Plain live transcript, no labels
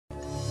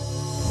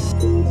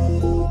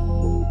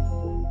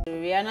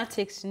Rihanna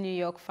takes New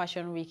York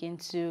Fashion Week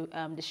into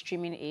the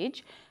streaming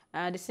age.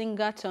 The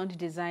singer turned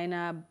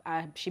designer,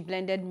 she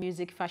blended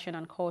music, fashion,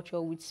 and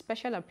culture with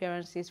special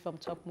appearances from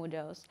top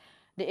models.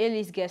 The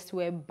A-list guests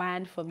were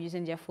banned from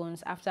using their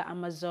phones after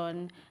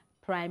Amazon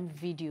Prime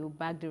Video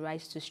bagged the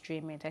rights to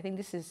stream it. I think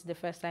this is the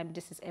first time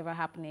this is ever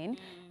happening,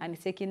 and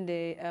it's taking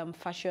the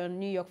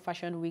New York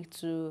Fashion Week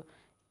to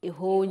a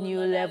whole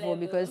new level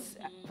because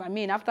I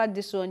mean, after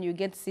this one, you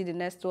get to see the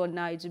next one.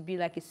 Now it will be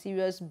like a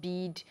serious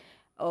bid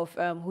of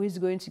who is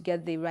going to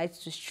get the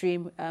rights to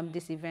stream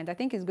this event. I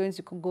think it's going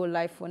to go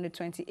live on the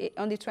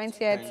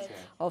 20th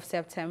of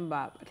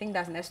September. I think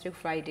that's next week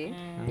Friday.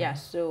 Yeah,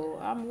 so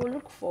we'll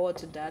look forward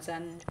to that.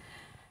 And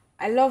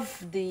I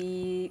love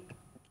the,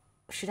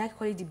 should I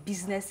call it the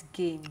business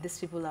game these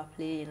people are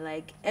playing?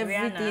 Like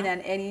everything Rihanna.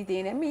 And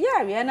anything. I mean,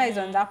 yeah, Rihanna is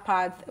on that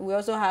path. We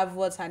also have,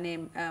 what's her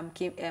name?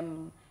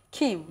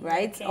 Kim,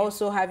 right? Kim.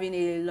 Also having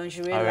a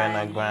lingerie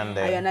line.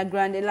 Ariana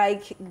Grande.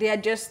 Like, they are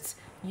just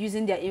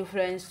using their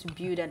influence to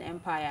build an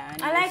empire,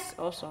 and it's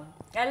awesome.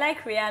 I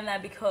like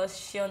Rihanna because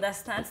she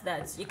understands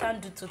that you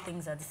can't do two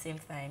things at the same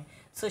time.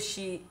 So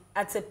she,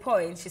 at a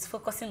point, she's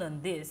focusing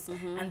on this,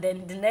 and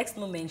then the next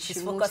moment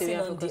she's focusing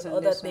on the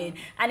other thing.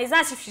 And it's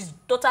not as if she's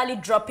totally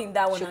dropping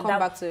that one.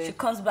 She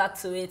comes back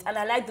to it, and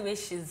I like the way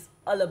she's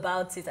all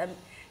about it, and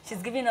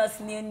she's giving us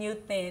new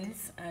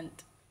things, and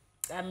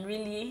I'm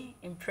really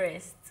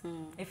impressed.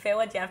 Ife,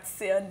 what do you have to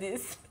say on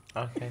this?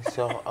 Okay,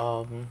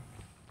 so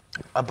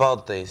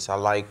about this, I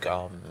like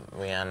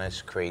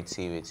Rihanna's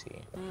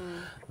creativity.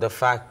 The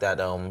fact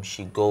that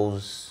she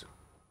goes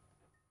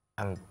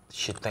and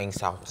she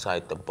thinks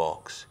outside the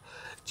box.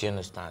 Do you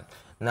understand?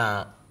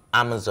 Now,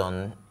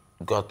 Amazon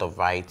got the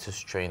right to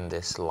stream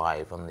this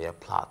live on their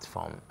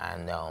platform,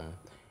 and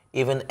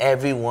even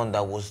everyone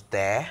that was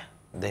there,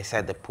 they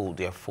said they pulled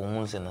their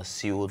phones in a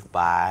sealed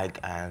bag,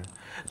 and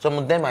some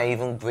of them are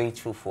even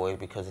grateful for it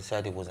because they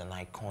said it was an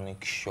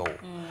iconic show,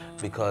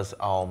 because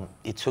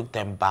it took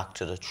them back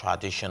to the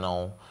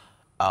traditional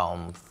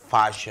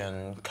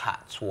fashion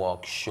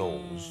catwalk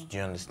shows. Do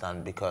you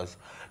understand? Because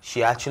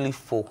she actually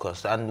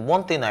focused, and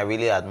one thing I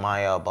really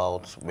admire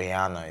about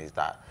Rihanna is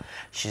that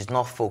she's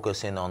not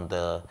focusing on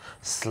the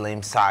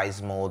slim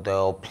size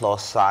model,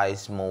 plus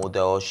size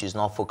model. She's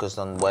not focused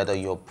on whether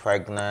you're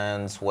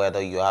pregnant,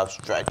 whether you have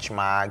stretch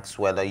marks,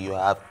 whether you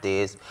have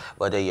this,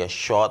 whether you're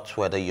short,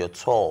 whether you're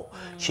tall.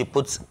 She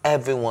puts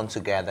everyone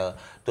together,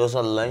 does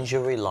a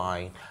lingerie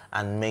line,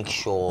 and makes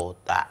sure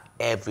that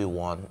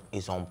everyone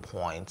is on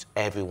point,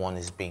 everyone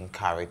is being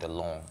carried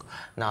along.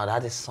 Now,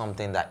 that is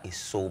something that is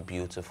so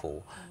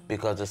beautiful,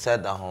 because they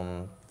said that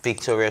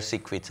Victoria's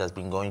Secret has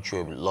been going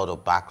through a lot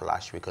of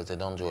backlash because they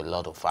don't do a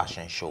lot of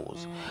fashion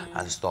shows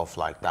and stuff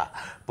like that.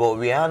 But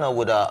Rihanna,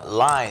 with her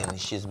line,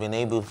 she's been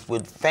able,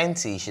 with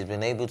Fenty, she's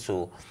been able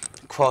to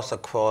cut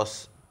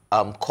across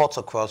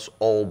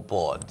all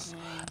boards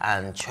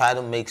and try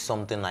to make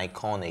something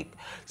iconic.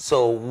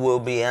 So we'll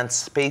be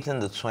anticipating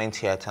the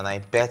 20th, and I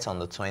bet on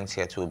the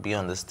 20th we'll be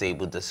on this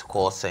table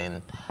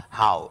discussing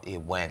how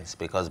it went,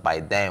 because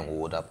by then we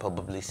would have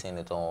probably seen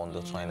it all on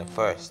the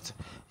 21st.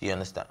 You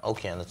understand?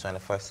 Okay, on the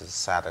 21st is a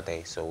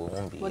Saturday, so we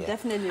won't be here.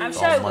 Definitely. I'm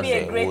sure it will be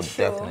a great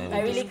show.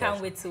 I really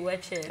can't wait to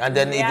watch it. And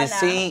then if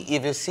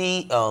you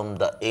see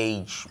the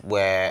age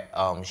where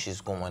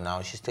she's going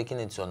now, she's taking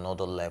it to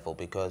another level,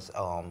 because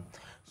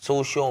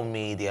social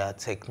media,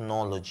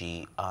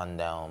 technology,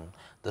 and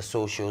the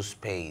social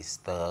space,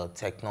 the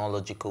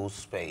technological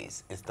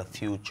space is the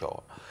future.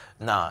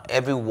 Now,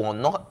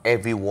 not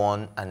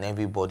everyone and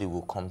everybody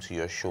will come to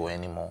your show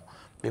anymore.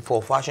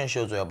 Before, fashion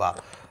shows were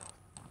about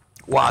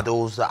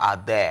those that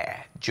are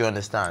there. Do you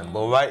understand?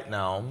 But right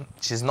now,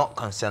 she's not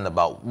concerned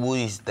about who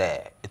is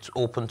there. It's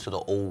open to the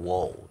whole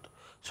world.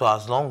 So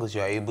as long as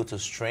you're able to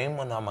stream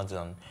on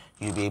Amazon,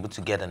 you'll be able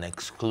to get an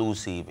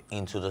exclusive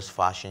into this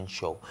fashion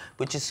show,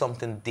 which is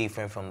something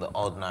different from the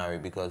ordinary,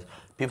 because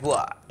people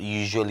are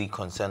usually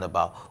concerned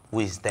about who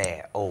is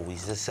there. Oh,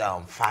 is this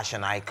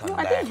fashion icon there?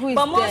 I think who is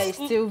there is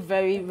still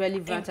very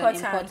relevant and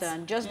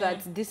important. Just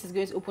that this is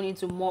going to open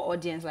into more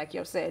audience, like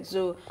you said.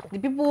 So the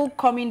people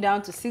coming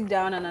down to sit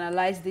down and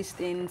analyze these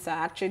things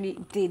are actually,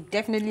 they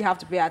definitely have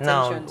to pay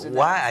attention to that.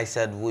 Why I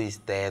said who is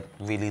there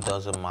really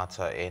doesn't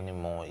matter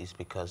anymore is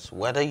because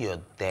whether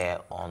you're there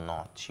or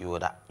not, you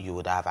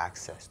would have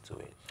access to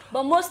it.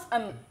 But most,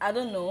 I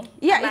don't know.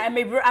 Yeah, I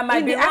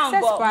might be wrong,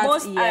 but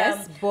most,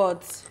 yes,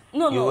 but you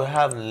will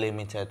have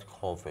limited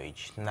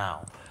coverage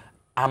now.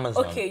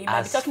 Amazon. Okay, you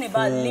might be talking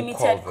about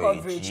limited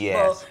coverage.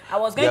 Yes. But I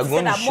was going to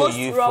say that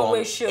most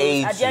runway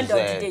shows, at the end of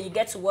the day, you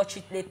get to watch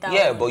it later.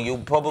 Yeah, but you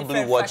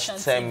probably watch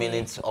 10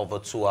 minutes of a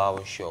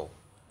 2-hour show.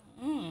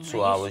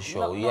 2-hour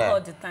show, not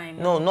all the time.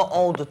 No, not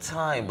all the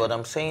time. But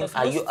I'm saying,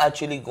 are you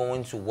actually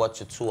going to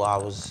watch a 2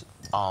 hours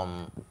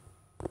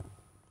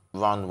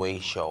runway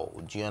show.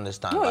 Do you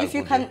understand? No, like,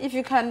 if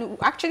you can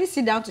actually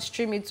sit down to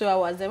stream it 2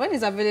 hours, then when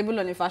it's available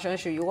on a fashion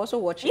show, you also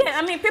watch it. Yeah,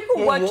 I mean,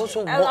 people watch.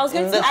 I was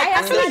going to. I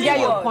actually get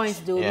your watch.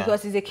 point though,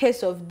 because it's a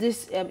case of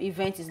this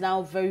event is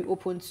now very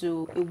open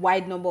to a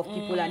wide number of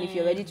people, and if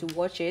you're ready to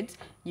watch it,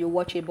 you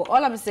watch it. But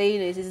all I'm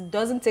saying is, it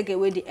doesn't take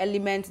away the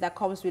element that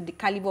comes with the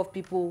caliber of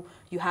people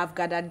you have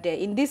gathered there.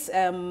 In this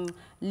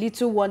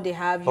little one they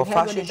have, you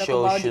heard when they talk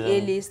about the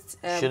A-list.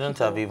 Shouldn't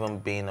people. have even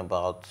been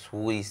about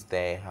who is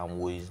there and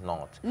who is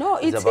not. No,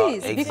 it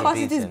is because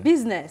it is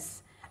business.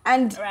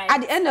 And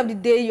at the end of the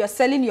day, you're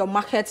selling your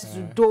market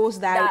to those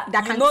that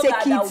can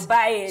take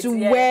it to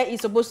where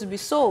it's supposed to be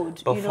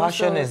sold. But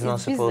fashion so is not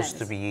supposed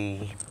to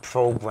be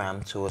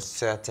programmed to a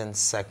certain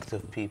sect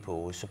of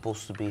people. It's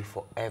supposed to be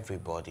for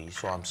everybody.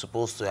 So I'm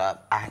supposed to have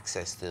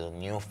access to the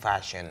new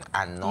fashion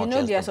and not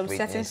just there are some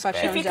certain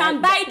fashion. If you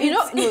can buy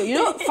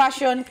it,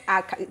 fashion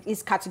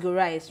is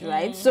categorized,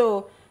 right?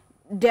 So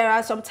there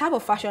are some type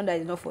of fashion that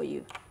is not for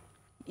you.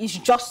 It's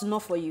just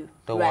not for you,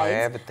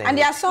 right? And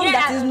there are some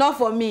that is not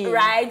for me,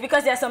 right?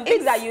 Because there are some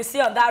things that you see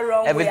on that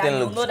runway. Everything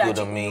looks good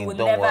on me.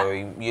 Don't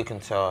worry, you can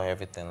tell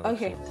everything looks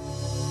good.